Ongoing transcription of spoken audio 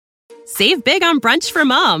Save big on brunch for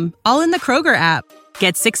mom, all in the Kroger app.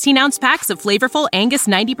 Get 16-ounce packs of flavorful Angus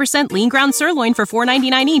 90% lean ground sirloin for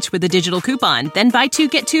 $4.99 each with a digital coupon. Then buy 2,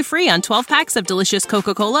 get 2 free on 12 packs of delicious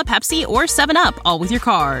Coca-Cola, Pepsi, or 7-Up, all with your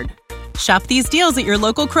card. Shop these deals at your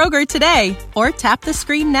local Kroger today, or tap the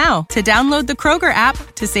screen now to download the Kroger app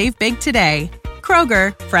to save big today.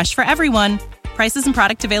 Kroger, fresh for everyone. Prices and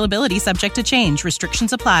product availability subject to change.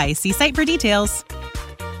 Restrictions apply. See site for details.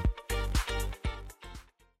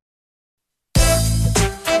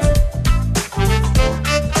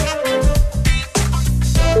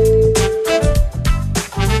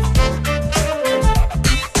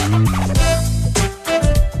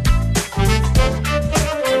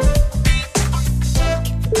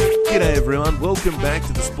 G'day everyone, welcome back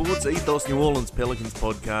to the Sports Ethos New Orleans Pelicans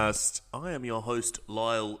podcast. I am your host,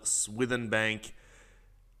 Lyle Swithenbank,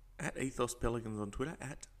 at Ethos Pelicans on Twitter,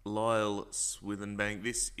 at Lyle Swithenbank.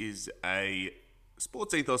 This is a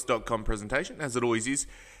sportsethos.com presentation, as it always is,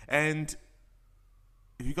 and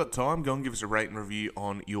if you've got time, go and give us a rate and review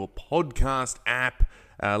on your podcast app.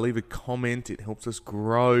 Leave a comment, it helps us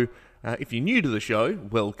grow. If you're new to the show,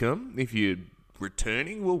 welcome. If you're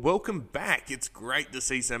returning, well, welcome back. It's great to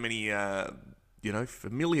see so many,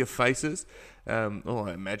 familiar faces. I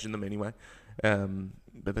imagine them anyway.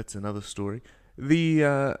 But that's another story.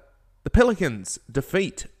 The Pelicans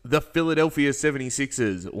defeat the Philadelphia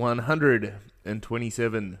 76ers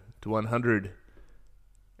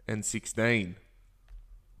 127-116.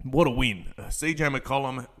 What a win. CJ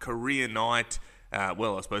McCollum, career night. I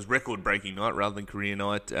suppose record-breaking night rather than career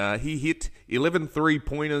night. He hit 11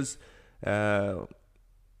 three-pointers,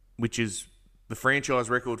 which is the franchise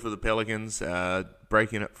record for the Pelicans,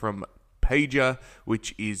 breaking it from Peja,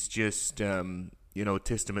 which is just, a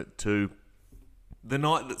testament to the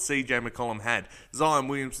night that CJ McCollum had. Zion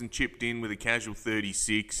Williamson chipped in with a casual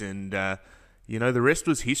 36, and, the rest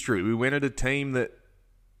was history. We went at a team that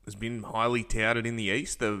has been highly touted in the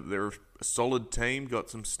East. They're a solid team, got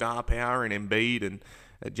some star power in Embiid and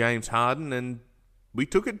James Harden, and we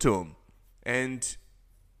took it to them. And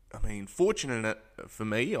fortunate for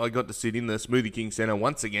me, I got to sit in the Smoothie King Centre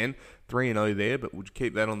once again, 3-0 there, but we'll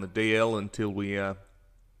keep that on the DL until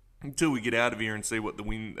we get out of here and see what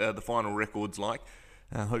the final record's like.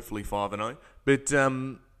 Hopefully 5-0. But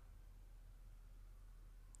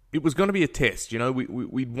it was going to be a test.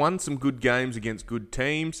 We'd won some good games against good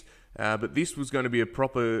teams, but this was going to be a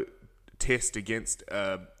proper test against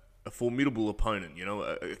a formidable opponent.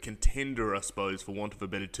 A contender, I suppose, for want of a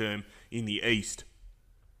better term, in the East.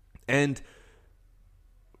 And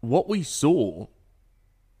what we saw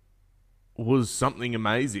was something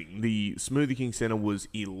amazing. The Smoothie King Centre was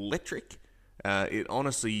electric. It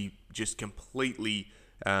honestly just completely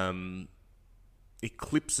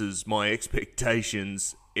eclipses my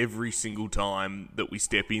expectations every single time that we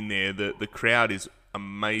step in there. The crowd is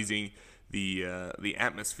amazing. The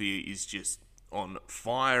atmosphere is just on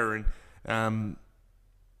fire, and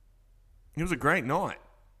it was a great night.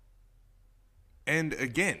 And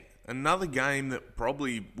again, another game that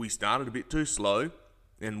probably we started a bit too slow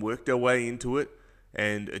and worked our way into it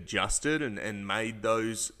and adjusted and made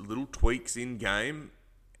those little tweaks in game.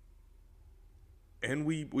 And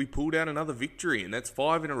we pulled out another victory, and that's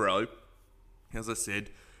 5 in a row, as I said,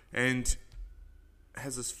 and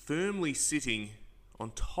has us firmly sitting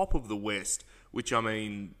on top of the West, which,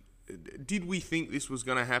 did we think this was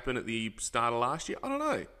going to happen at the start of last year? I don't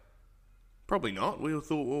know. Probably not. We all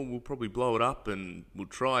thought, we'll probably blow it up and we'll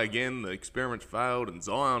try again. The experiment failed and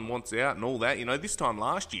Zion wants out and all that. This time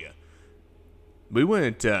last year, we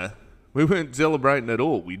weren't celebrating at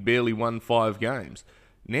all. We'd barely won 5 games.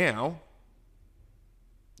 Now,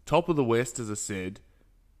 top of the West, as I said,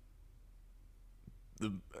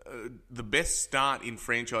 the best start in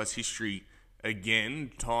franchise history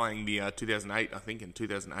again, tying the 2008, I think, and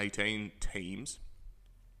 2018 teams.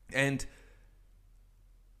 And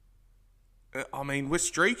we're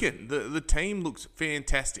streaking. The team looks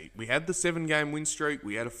fantastic. We had the 7-game win streak.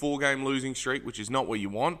 We had a 4-game losing streak, which is not what you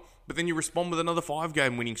want. But then you respond with another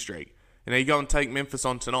 5-game winning streak. And now you go and take Memphis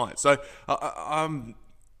on tonight. So I'm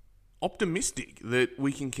optimistic that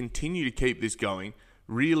we can continue to keep this going.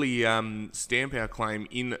 Really stamp our claim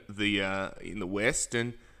in the West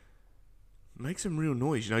and make some real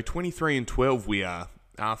noise. 23-12 we are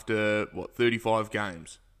after 35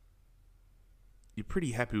 games. You're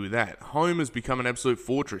pretty happy with that. Home has become an absolute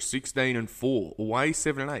fortress, 16-4. Away,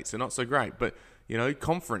 7-8, so not so great. But,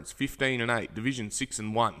 conference, 15-8. Division,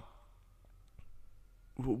 6-1.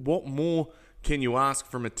 What more can you ask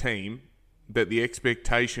from a team that the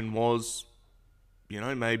expectation was,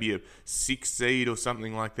 maybe a 6 seed or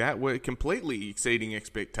something like that? We're completely exceeding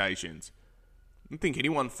expectations. think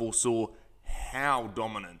anyone foresaw how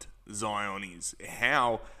dominant Zion is,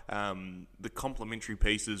 how the complementary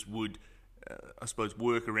pieces would, I suppose,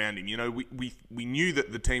 work around him. You know, we knew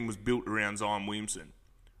that the team was built around Zion Williamson.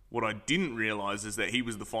 What I didn't realise is that he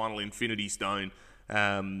was the final infinity stone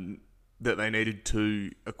that they needed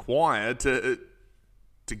to acquire to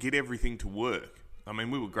get everything to work. I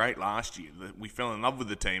mean, we were great last year. We fell in love with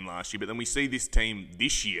the team last year, but then we see this team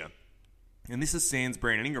this year, and this is sans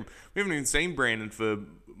Brandon Ingram. We haven't even seen Brandon for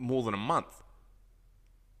more than a month.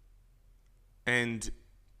 And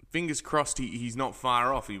fingers crossed he's not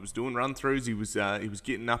far off. He was doing run-throughs, he was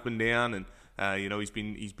getting up and down, and he's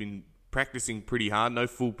been practicing pretty hard. No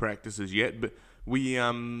full practices yet, but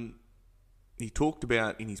he talked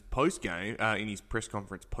about in his post-game, in his press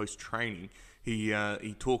conference post-training,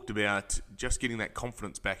 he talked about just getting that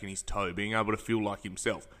confidence back in his toe, being able to feel like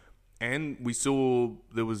himself. And we saw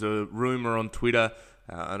there was a rumour on Twitter,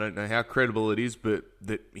 I don't know how credible it is, but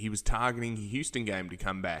that he was targeting the Houston game to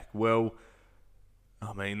come back. Well,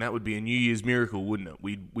 I mean, that would be a New Year's miracle, wouldn't it?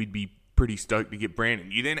 We'd be pretty stoked to get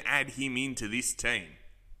Brandon. You then add him into this team.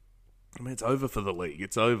 I mean, it's over for the league.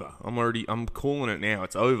 It's over. I'm calling it now.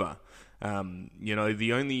 It's over.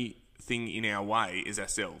 The only thing in our way is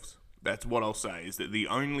ourselves. That's what I'll say, is that the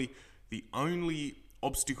only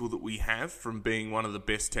obstacle that we have from being one of the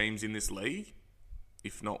best teams in this league,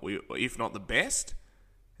 if not the best,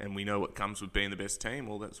 and we know what comes with being the best team,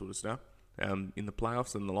 all that sort of stuff, in the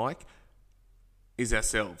playoffs and the like, is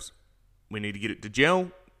ourselves. We need to get it to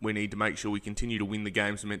gel. We need to make sure we continue to win the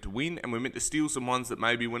games we're meant to win, and we're meant to steal some ones that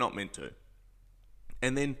maybe we're not meant to.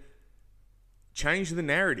 And then change the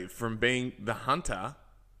narrative from being the hunter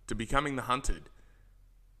to becoming the hunted.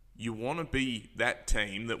 You want to be that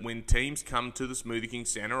team that when teams come to the Smoothie King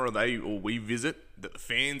Centre or we visit, that the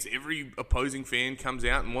fans, every opposing fan comes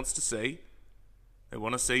out and wants to see. They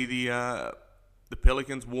want to see the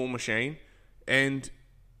Pelicans war machine, and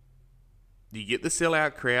you get the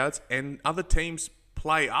sellout crowds, and other teams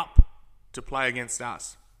play up to play against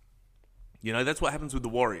us. You know, that's what happens with the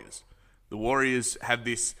Warriors. The Warriors have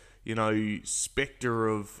this, spectre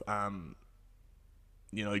of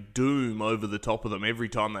doom over the top of them every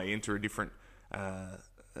time they enter a different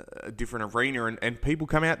arena, and people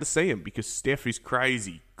come out to see them because Steph is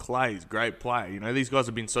crazy, Clay's great player. These guys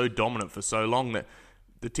have been so dominant for so long that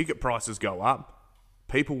the ticket prices go up.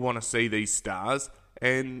 People want to see these stars,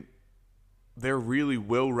 and they're a really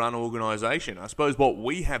well-run organisation. I suppose what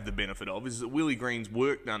we have the benefit of is that Willie Green's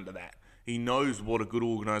worked under that. He knows what a good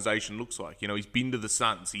organisation looks like. He's been to the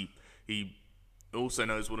Suns. He also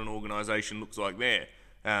knows what an organisation looks like there.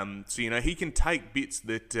 He can take bits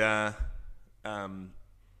that are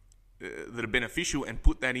beneficial and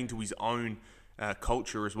put that into his own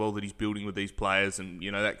culture as well that he's building with these players. And,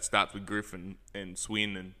 that starts with Griff and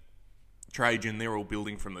Swin and Trajan. They're all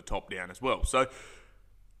building from the top down as well. So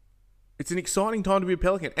it's an exciting time to be a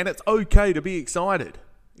Pelican, and it's okay to be excited.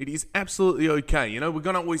 It is absolutely okay. We're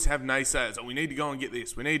going to always have naysayers. Oh, we need to go and get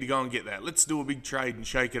this. We need to go and get that. Let's do a big trade and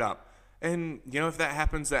shake it up. And, if that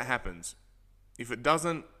happens, that happens. If it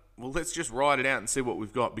doesn't, well, let's just ride it out and see what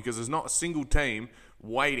we've got, because there's not a single team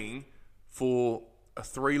waiting for a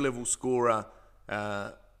 3-level scorer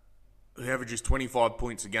who averages 25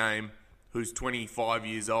 points a game, who's 25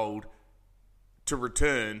 years old, to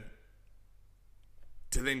return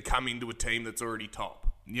to then come into a team that's already top.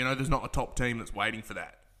 There's not a top team that's waiting for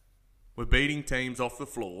that. We're beating teams off the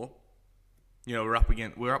floor. We're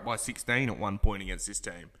up by 16 at one point against this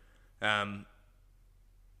team.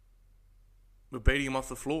 We're beating them off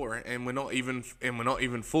the floor, and we're not even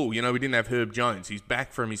full. We didn't have Herb Jones. He's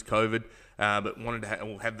back from his COVID, but wanted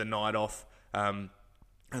to have the night off,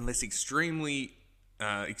 unless extremely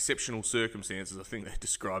exceptional circumstances. I think they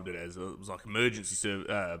described it as it was like emergency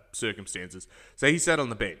circumstances. So he sat on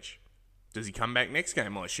the bench. Does he come back next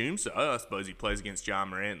game? I assume so. I suppose he plays against Ja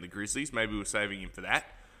Morant and the Grizzlies. Maybe we're saving him for that.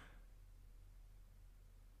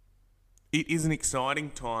 It is an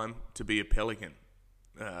exciting time to be a Pelican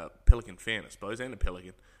fan, I suppose, and a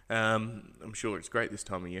Pelican. I'm sure it's great this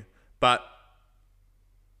time of year. But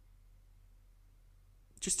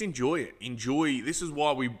just enjoy it. This is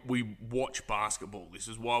why we watch basketball. This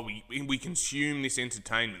is why we consume this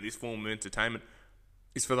entertainment, this form of entertainment.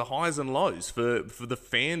 Is for the highs and lows, for the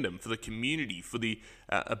fandom, for the community, for the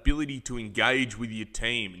ability to engage with your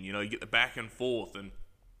team and, get the back and forth and,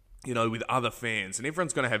 with other fans. And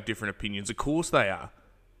everyone's going to have different opinions. Of course they are.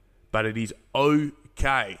 But it is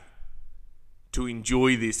okay to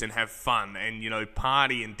enjoy this and have fun and,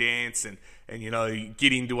 party and dance and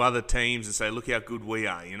get into other teams and say, look how good we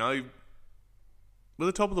are, We're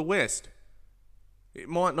the top of the West. It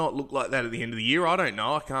might not look like that at the end of the year. I don't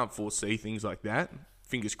know. I can't foresee things like that.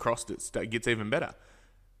 Fingers crossed it gets even better.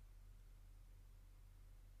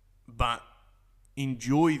 But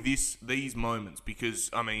enjoy these moments because,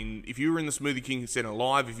 I mean, if you were in the Smoothie King Centre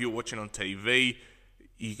live, if you were watching on TV,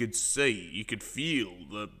 you could see, you could feel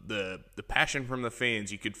the passion from the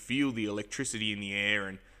fans. You could feel the electricity in the air,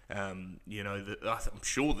 and I'm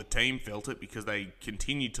sure the team felt it because they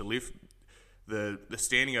continued to lift the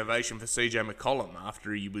standing ovation for CJ McCollum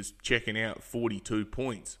after he was checking out 42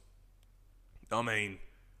 points. I mean,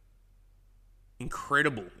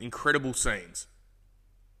 incredible scenes.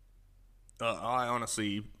 I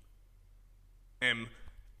honestly am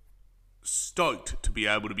stoked to be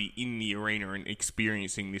able to be in the arena and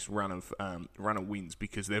experiencing this run of wins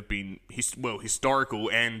because they've been historical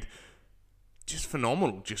and just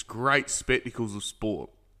phenomenal, just great spectacles of sport.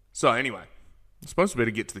 So anyway, I suppose we better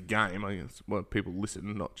get to the game. I guess why people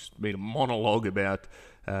listen, not just me to monologue about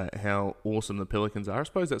how awesome the Pelicans are. I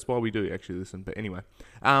suppose that's why we do actually listen. But anyway,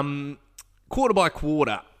 quarter by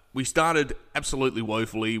quarter, we started absolutely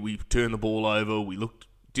woefully. We turned the ball over. We looked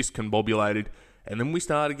discombobulated. And then we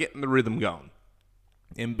started getting the rhythm going.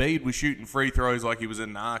 Embiid was shooting free throws like he was in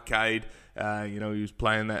an arcade. He was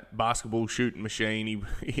playing that basketball shooting machine.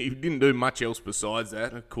 He didn't do much else besides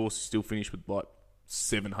that. Of course, he still finished with like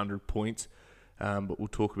 700 points. But we'll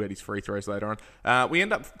talk about his free throws later on. We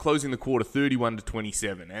end up closing the quarter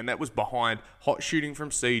 31-27, and that was behind hot shooting from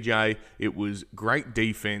CJ. It was great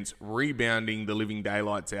defense, rebounding the living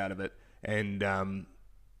daylights out of it, and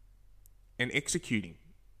executing,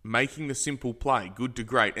 making the simple play, good to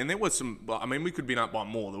great. And there was some, we could have been up by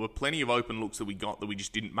more. There were plenty of open looks that we got that we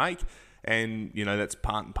just didn't make, and, that's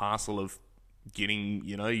part and parcel of getting,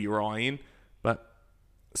 your eye in. But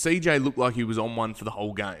CJ looked like he was on one for the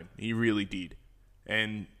whole game. He really did.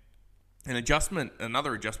 And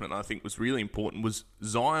another adjustment I think was really important was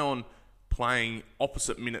Zion playing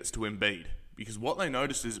opposite minutes to Embiid. Because what they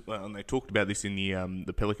noticed is, and they talked about this in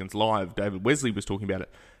the Pelicans Live, David Wesley was talking about it,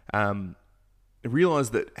 they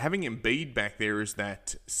realised that having Embiid back there as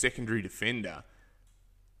that secondary defender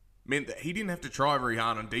meant that he didn't have to try very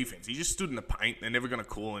hard on defense. He just stood in the paint. They're never going to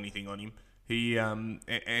call anything on him.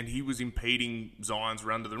 And he was impeding Zion's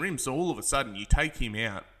run to the rim. So all of a sudden, you take him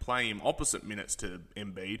out, play him opposite minutes to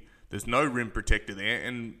Embiid. There's no rim protector there,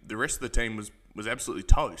 and the rest of the team was absolutely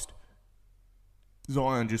toast.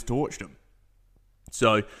 Zion just torched him.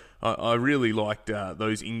 So I really liked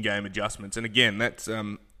those in-game adjustments. And again, that's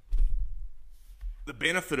the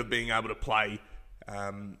benefit of being able to play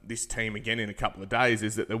this team again in a couple of days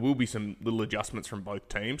is that there will be some little adjustments from both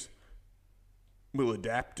teams. We'll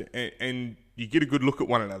adapt, and you get a good look at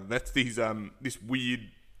one another. That's this weird,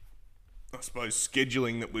 I suppose,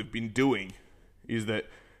 scheduling that we've been doing, is that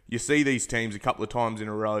you see these teams a couple of times in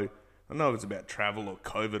a row. I don't know if it's about travel or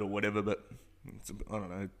COVID or whatever, but it's, I don't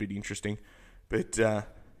know, a bit interesting. But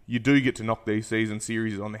you do get to knock these season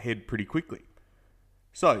series on the head pretty quickly.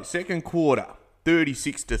 So, second quarter,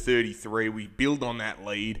 36-33. We build on that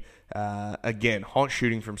lead. Again, hot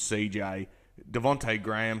shooting from CJ. Devontae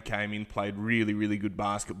Graham came in, played really, really good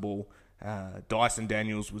basketball. Dyson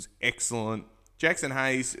Daniels was excellent. Jackson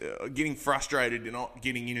Hayes getting frustrated and not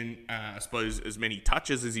getting in, I suppose, as many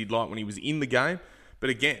touches as he'd like when he was in the game.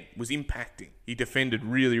 But again, was impacting. He defended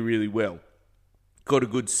really, really well. Got a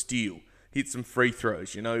good steal. Hit some free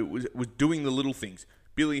throws. Was doing the little things.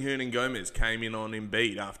 Billy Hernan-Gomez came in on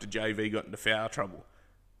Embiid after JV got into foul trouble.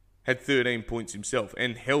 Had 13 points himself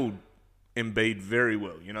and held Embiid very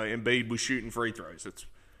well. Embiid was shooting free throws.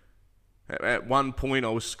 At one point, I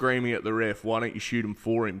was screaming at the ref, why don't you shoot him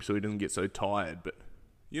for him so he doesn't get so tired? But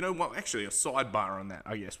you know what? Actually, a sidebar on that,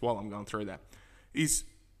 I guess, while I'm going through that, is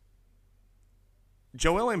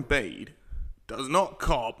Joel Embiid does not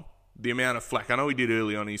cop the amount of flack. I know he did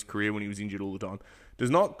early on in his career when he was injured all the time. Does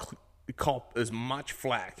not cop as much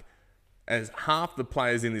flack as half the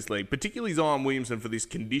players in this league, particularly Zion Williamson, for this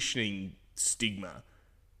conditioning stigma.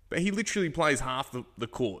 But he literally plays half the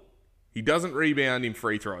court. He doesn't rebound in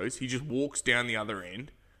free throws. He just walks down the other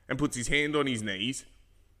end and puts his hand on his knees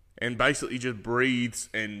and basically just breathes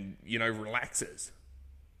and, relaxes.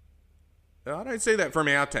 I don't see that from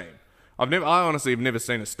our team. I honestly have never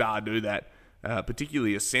seen a star do that,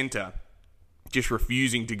 particularly a centre, just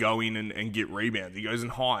refusing to go in and get rebounds. He goes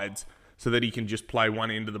and hides so that he can just play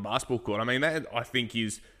one end of the basketball court. I mean, that I think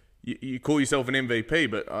is, you call yourself an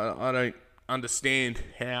MVP, but I don't understand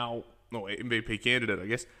how, MVP candidate, I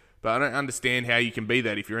guess, but I don't understand how you can be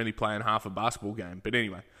that if you're only playing half a basketball game. But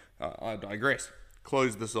anyway, I digress.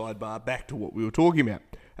 Close the sidebar, back to what we were talking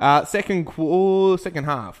about. Second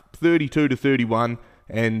half, 32-31,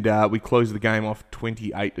 and we closed the game off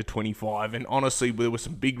 28-25. And honestly, there were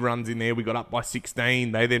some big runs in there. We got up by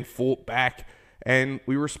 16. They then fought back and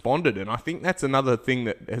we responded. And I think that's another thing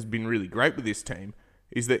that has been really great with this team,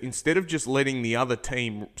 is that instead of just letting the other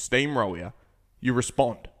team steamroll you, you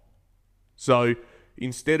respond. So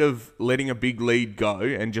instead of letting a big lead go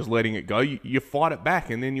and just letting it go, you fight it back,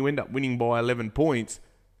 and then you end up winning by 11 points,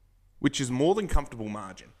 which is more than comfortable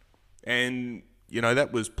margin. And,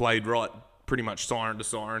 that was played right pretty much siren to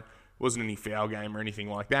siren. Wasn't any foul game or anything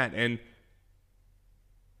like that. And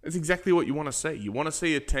that's exactly what you want to see. You want to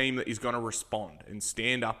see a team that is going to respond and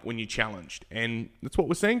stand up when you're challenged. And that's what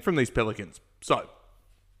we're seeing from these Pelicans. So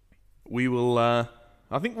we will, I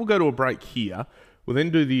think we'll go to a break here. We'll then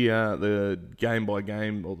do the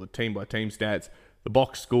game-by-game or the team-by-team stats, the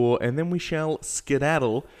box score, and then we shall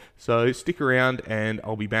skedaddle. So stick around, and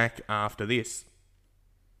I'll be back after this.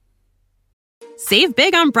 Save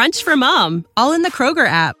big on brunch for mom, all in the Kroger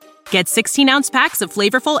app. Get 16-ounce packs of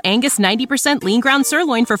flavorful Angus 90% lean ground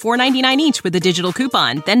sirloin for $4.99 each with a digital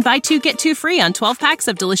coupon. Then buy 2, get 2 free on 12 packs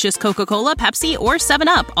of delicious Coca-Cola, Pepsi, or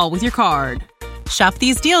 7-Up, all with your card. Shop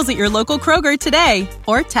these deals at your local Kroger today,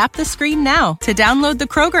 or tap the screen now to download the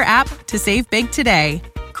Kroger app to save big today.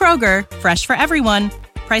 Kroger, fresh for everyone.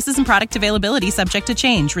 Prices and product availability subject to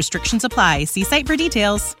change. Restrictions apply. See site for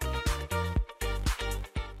details.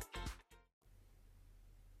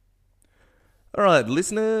 All right,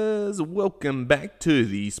 listeners, welcome back to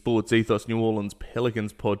the Sports Ethos New Orleans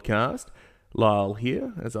Pelicans podcast. Lyle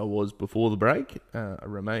here, as I was before the break. I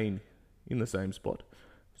remain in the same spot.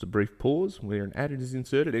 A brief pause where an ad is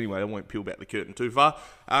inserted. Anyway, I won't peel back the curtain too far.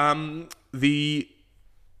 The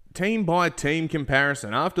team-by-team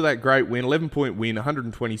comparison. After that great win, 11-point win,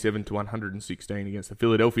 127-116 against the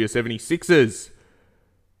Philadelphia 76ers.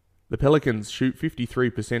 The Pelicans shoot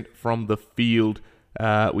 53% from the field.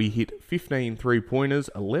 We hit 15 three-pointers,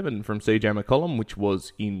 11 from CJ McCollum, which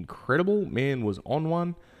was incredible. Man was on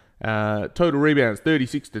one. Total rebounds,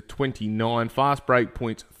 36-29. Fast break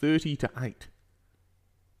points, 30-8.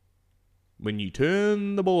 When you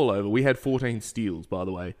turn the ball over, we had 14 steals, by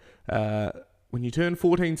the way. When you turn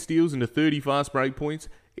 14 steals into 30 fast break points,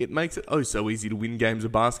 it makes it oh so easy to win games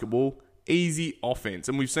of basketball. Easy offense.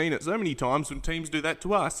 And we've seen it so many times when teams do that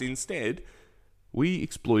to us. Instead, we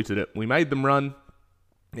exploited it. We made them run,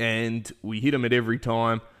 and we hit them at every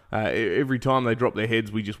time. Every time they dropped their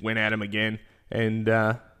heads, we just went at them again. And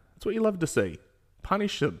that's what you love to see.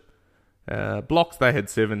 Punish them. Blocks, they had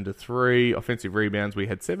 7-3. Offensive rebounds, we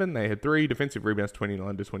had 7. They had 3. Defensive rebounds,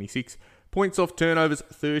 29-26. Points off turnovers,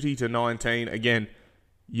 30-19. Again,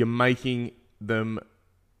 you're making them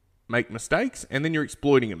make mistakes, and then you're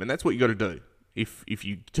exploiting them, and that's what you got to do. If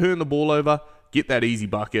you turn the ball over, get that easy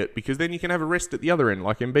bucket, because then you can have a rest at the other end,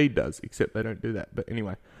 like Embiid does, except they don't do that. But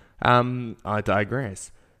anyway, I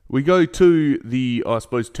digress. We go to the, I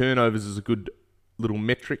suppose, turnovers is a good little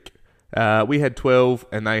metric. We had 12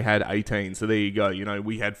 and they had 18. So there you go.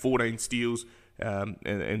 We had 14 steals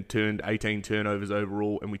and turned 18 turnovers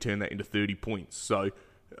overall, and we turned that into 30 points. So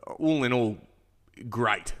all in all,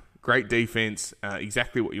 great. Great defense.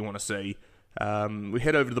 Exactly what you want to see. We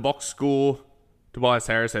head over to the box score. Tobias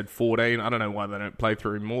Harris had 14. I don't know why they don't play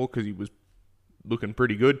through him more, because he was looking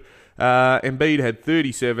pretty good. Embiid had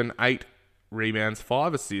 37, 8 rebounds,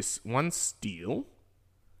 5 assists, 1 steal,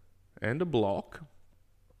 and a block.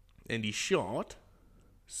 And he shot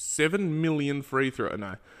 7 million free throws.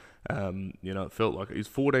 No, it felt like it was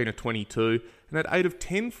 14 of 22 and had 8 of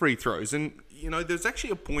 10 free throws. And, there's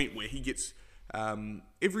actually a point where he gets,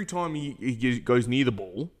 every time he goes near the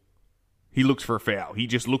ball, he looks for a foul. He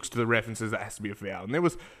just looks to the ref and says that has to be a foul. And there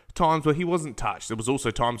was times where he wasn't touched. There was also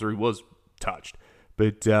times where he was touched.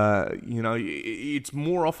 But, it's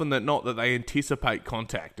more often than not that they anticipate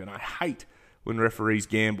contact. And I hate when referees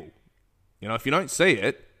gamble. If you don't see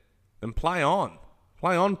it, then play on.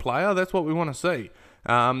 Play on, player. That's what we want to see.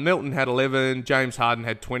 Melton had 11. James Harden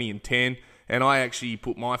had 20 and 10. And I actually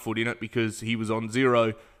put my foot in it because he was on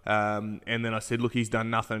 0. And then I said, look, he's done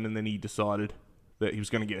nothing. And then he decided that he was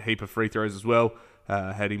going to get a heap of free throws as well.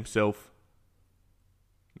 Had himself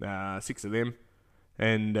 6 of them.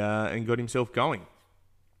 And got himself going.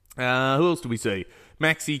 Who else do we see?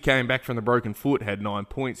 Maxey came back from the broken foot. Had 9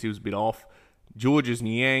 points. He was a bit off. Georges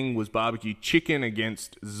Niang was barbecue chicken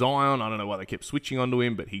against Zion. I don't know why they kept switching onto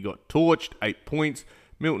him, but he got torched. 8 points.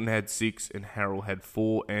 Milton had 6, and Harrell had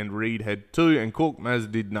 4, and Reed had 2, and Korkmaz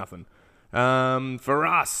did nothing. For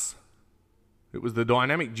us, it was the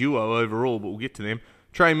dynamic duo overall, but we'll get to them.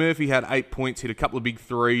 Trey Murphy had 8 points, hit a couple of big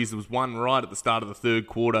threes. There was one right at the start of the third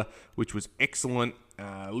quarter, which was excellent.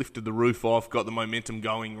 Lifted the roof off, got the momentum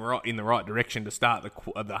going right in the right direction to start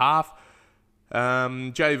the half.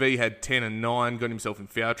 JV had 10 and 9, got himself in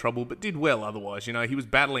foul trouble, but did well otherwise. He was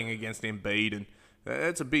battling against Embiid, and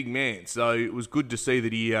that's a big man. So it was good to see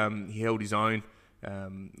that he held his own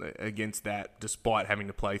against that, despite having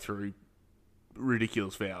to play through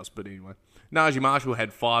ridiculous fouls. But anyway, Najee Marshall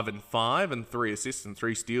had 5 and 5 and 3 assists and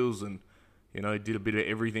 3 steals, and did a bit of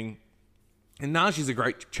everything. And Najee's a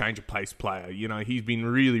great change of pace player. He's been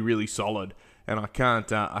really, really solid, and I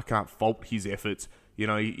can't fault his efforts.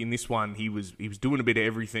 In this one, he was doing a bit of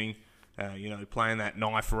everything. Playing that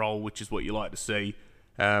knife roll, which is what you like to see.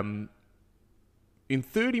 In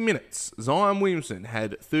 30 minutes, Zion Williamson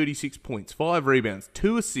had 36 points, 5 rebounds,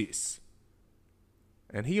 2 assists.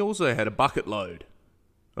 And he also had a bucket load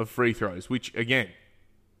of free throws, which, again,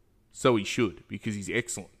 so he should, because he's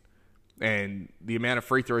excellent. And the amount of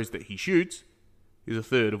free throws that he shoots is a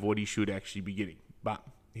third of what he should actually be getting. But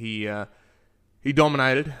he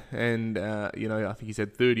dominated, and I think he's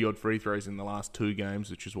had 30-odd free throws in the last 2 games,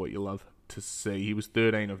 which is what you love to see. He was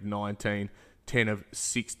 13 of 19, 10 of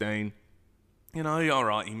 16. All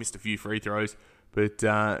right, he missed a few free throws, but,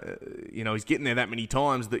 he's getting there that many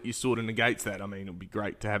times that you sort of negates that. I mean, it would be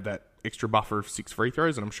great to have that extra buffer of 6 free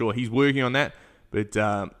throws, and I'm sure he's working on that. But,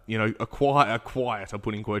 a quiet, I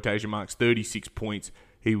put in quotation marks, 36 points.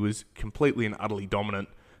 He was completely and utterly dominant,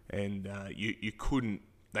 and you couldn't.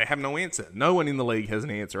 They have no answer. No one in the league has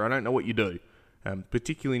an answer. I don't know what you do,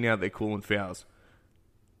 particularly now that they're calling fouls.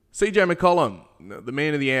 CJ McCollum, the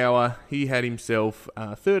man of the hour, he had himself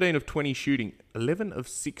 13 of 20 shooting, 11 of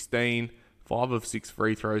 16, 5 of 6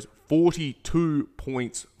 free throws, 42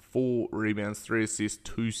 points, 4 rebounds, 3 assists,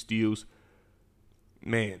 2 steals.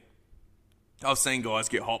 Man, I've seen guys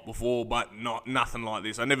get hot before, but nothing like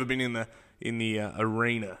this. I've never been in the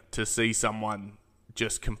arena to see someone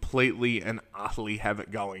just completely and utterly have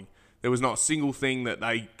it going. There was not a single thing that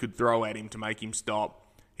they could throw at him to make him stop.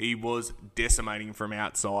 He was decimating from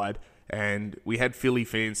outside, and we had Philly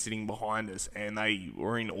fans sitting behind us, and they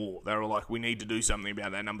were in awe. They were like, we need to do something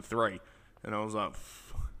about that number 3. And I was like,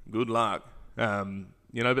 good luck. But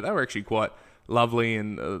they were actually quite lovely,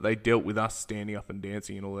 and they dealt with us standing up and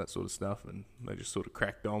dancing and all that sort of stuff, and they just sort of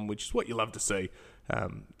cracked on, which is what you love to see.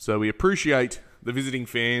 So we appreciate the visiting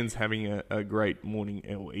fans having a great morning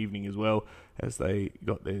or evening as well, as they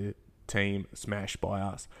got their team smashed by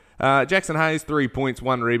us. Jackson Hayes, 3 points,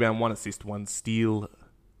 1 rebound, 1 assist, 1 steal.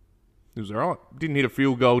 It was all right. Didn't hit a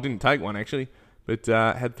field goal, didn't take one actually, but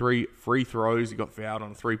had 3 free throws. He got fouled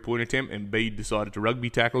on a 3-point attempt, and Bede decided to rugby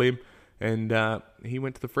tackle him, and he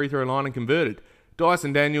went to the free throw line and converted.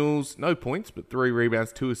 Dyson Daniels, no points, but 3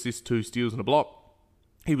 rebounds, 2 assists, 2 steals, and a block.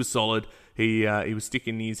 He was solid. He was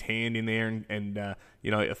sticking his hand in there and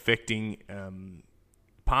affecting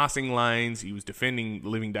passing lanes. He was defending the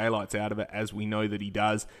living daylights out of it, as we know that he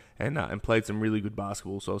does, and played some really good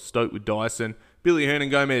basketball. So I was stoked with Dyson. Billy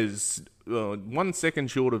Hernan-Gomez, 1 second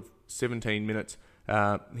short of 17 minutes.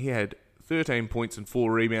 He had 13 points and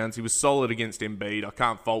 4 rebounds. He was solid against Embiid. I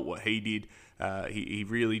can't fault what he did. He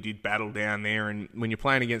really did battle down there, and when you're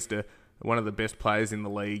playing against one of the best players in the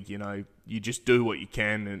league, you just do what you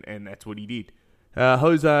can, and that's what he did.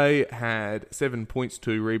 Jose had 7 points,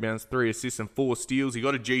 2 rebounds, 3 assists, and 4 steals. He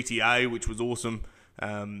got a GTA, which was awesome.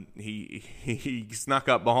 He snuck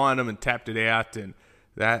up behind him and tapped it out, and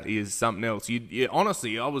that is something else.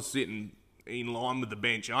 Honestly, I was sitting in line with the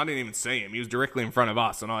bench. I didn't even see him. He was directly in front of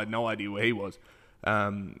us, and I had no idea where he was.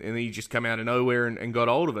 And then he just come out of nowhere and got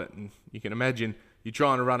hold of it. And you can imagine you're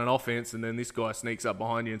trying to run an offense, and then this guy sneaks up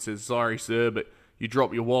behind you and says, "Sorry, sir," but you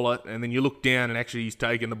drop your wallet, and then you look down, and actually he's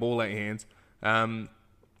taking the ball out of your hands.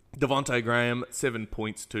 Devontae Graham, 7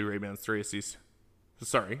 points, 2 rebounds, 3 assists.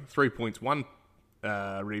 3 points, 1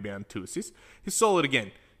 rebound, 2 assists. He's solid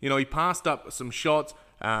again. He passed up some shots,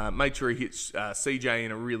 made sure he hits CJ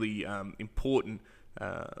in a really important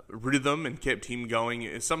rhythm and kept him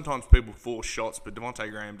going. Sometimes people force shots, but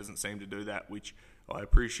Devontae Graham doesn't seem to do that, which I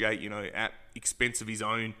appreciate, at expense of his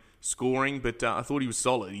own scoring. But I thought he was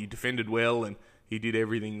solid. He defended well, and he did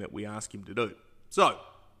everything that we asked him to do. So,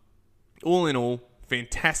 all in all,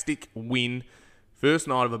 fantastic win. First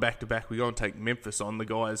night of a back-to-back. We go and take Memphis on. The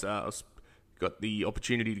guys got the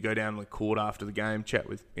opportunity to go down the court after the game, chat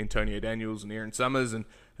with Antonio Daniels and Aaron Summers, and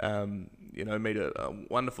meet a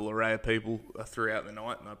wonderful array of people throughout the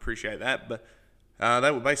night, and I appreciate that. But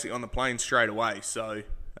they were basically on the plane straight away, so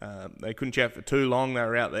they couldn't chat for too long. They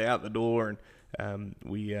were out the door, and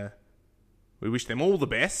we wish them all the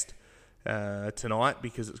best tonight,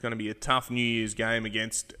 because it's going to be a tough New Year's game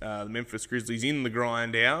against the Memphis Grizzlies in the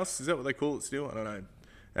Grindhouse. Is that what they call it still? I don't know.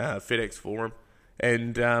 FedEx Forum.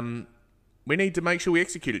 And we need to make sure we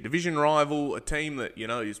execute it. Division rival, a team that,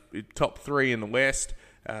 is top 3 in the West.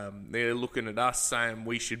 They're looking at us saying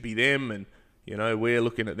we should be them, and we're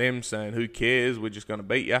looking at them saying who cares? We're just going to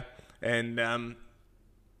beat you, and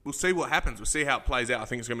we'll see what happens. We'll see how it plays out. I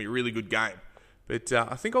think it's going to be a really good game. But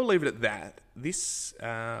I think I'll leave it at that. This,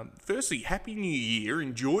 firstly, Happy New Year.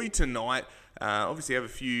 Enjoy tonight. Obviously, have a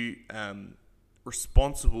few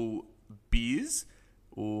responsible beers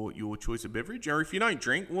or your choice of beverage. Or if you don't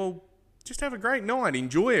drink, well, just have a great night.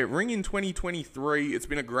 Enjoy it. Ring in 2023. It's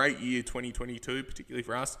been a great year, 2022, particularly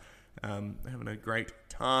for us. Having a great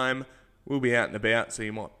time. We'll be out and about, so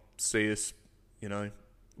you might see us,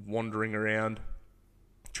 wandering around,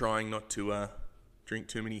 trying not to drink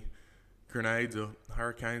too many grenades or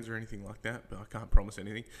hurricanes or anything like that, but I can't promise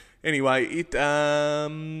anything. Anyway, I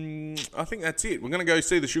think that's it. We're going to go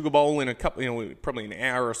see the Sugar Bowl in a couple, probably an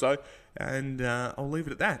hour or so, and I'll leave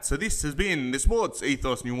it at that. So this has been the Sports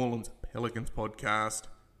Ethos New Orleans Pelicans podcast,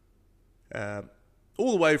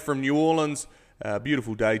 all the way from New Orleans.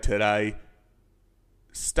 Beautiful day today.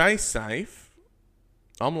 Stay safe.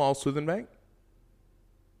 I'm Lyle Swithenbank.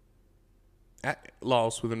 At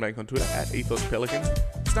Lyle Swithenbank on Twitter, at Ethos Pelicans.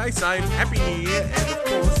 Stay safe, Happy New Year, and of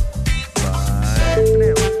course, bye for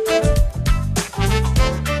now.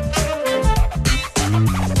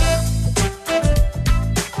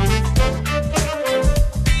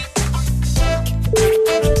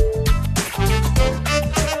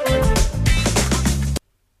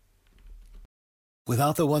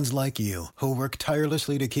 Without the ones like you, who work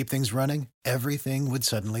tirelessly to keep things running, everything would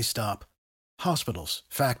suddenly stop. Hospitals,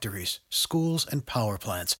 factories, schools, and power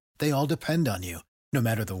plants, they all depend on you. No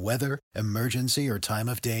matter the weather, emergency, or time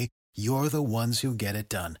of day, you're the ones who get it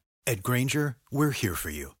done. At Grainger, we're here for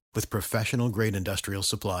you with professional-grade industrial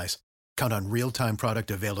supplies. Count on real-time product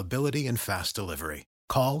availability and fast delivery.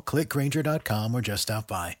 Call, click Grainger.com, or just stop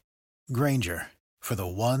by. Grainger, for the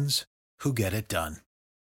ones who get it done.